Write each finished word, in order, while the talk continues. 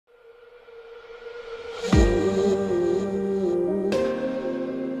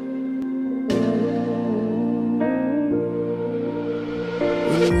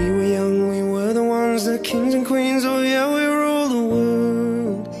kings and queens, oh yeah, we rule the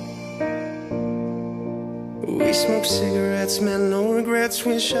world. We smoke cigarettes, man, no regrets.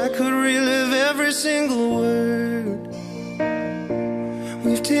 Wish I could relive every single word.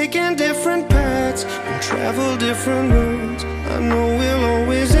 We've taken different paths and traveled different roads. I know we'll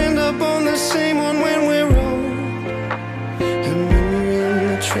always end up on the same one when we're old. And when you're in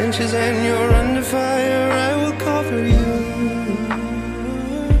the trenches and you're under fire, I will cover you.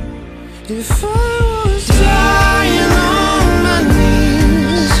 If I was dying on my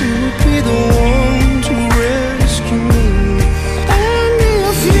knees, you would be the one to rescue me. And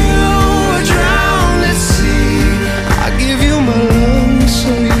if you were drowned at sea, I'd give you my lungs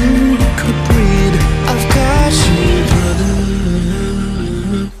so you could breathe. I've got you, brother.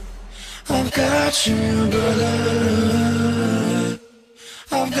 I've got you, brother.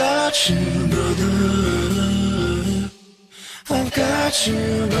 I've got you, brother. I've got you,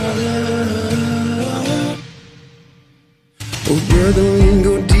 brother. Oh, brother, we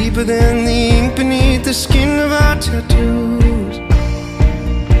go deeper than the ink beneath the skin of our tattoos.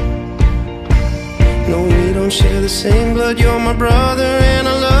 No, we don't share the same blood. You're my brother and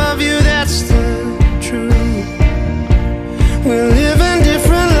I love you, that's the truth. We're living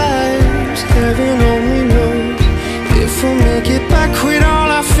different lives, heaven only knows if we'll make it back with all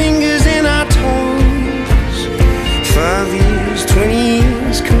our fingers and our toes. 5 years, 20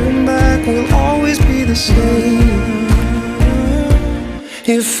 years, come back, we'll always be the same.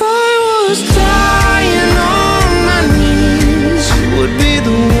 If I was dying on my knees, you would be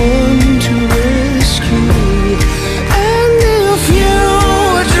the one to rescue me. And if you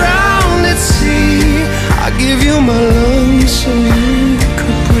were drowned at sea, I'd give you my lungs so you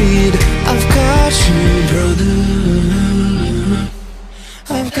could breathe. I've got you, brother.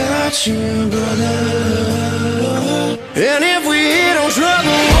 I've got you, brother. And if we hit on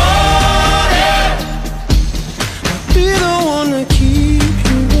trouble water, I'll be the one to keep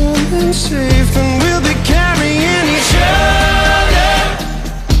you warm and safe. And we'll be carrying each other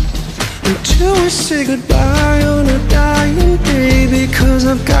until we say goodbye on a dying day. Because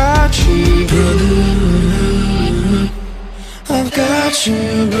I've got you, brother. I've got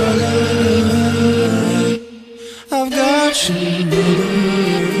you, brother. I've got you, brother.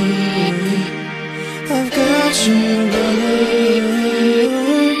 I've got you, brother.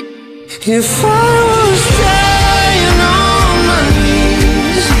 If I was dying on my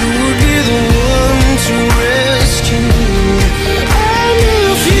knees, you would be the one to rescue me. And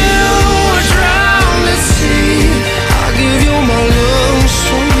if you were drowned at sea, I'd give you my lungs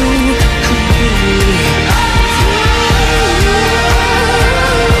so you could breathe.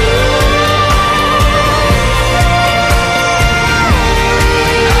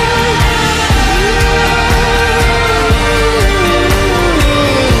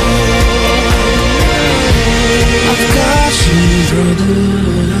 Brother,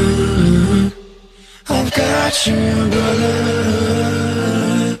 I've got you, brother.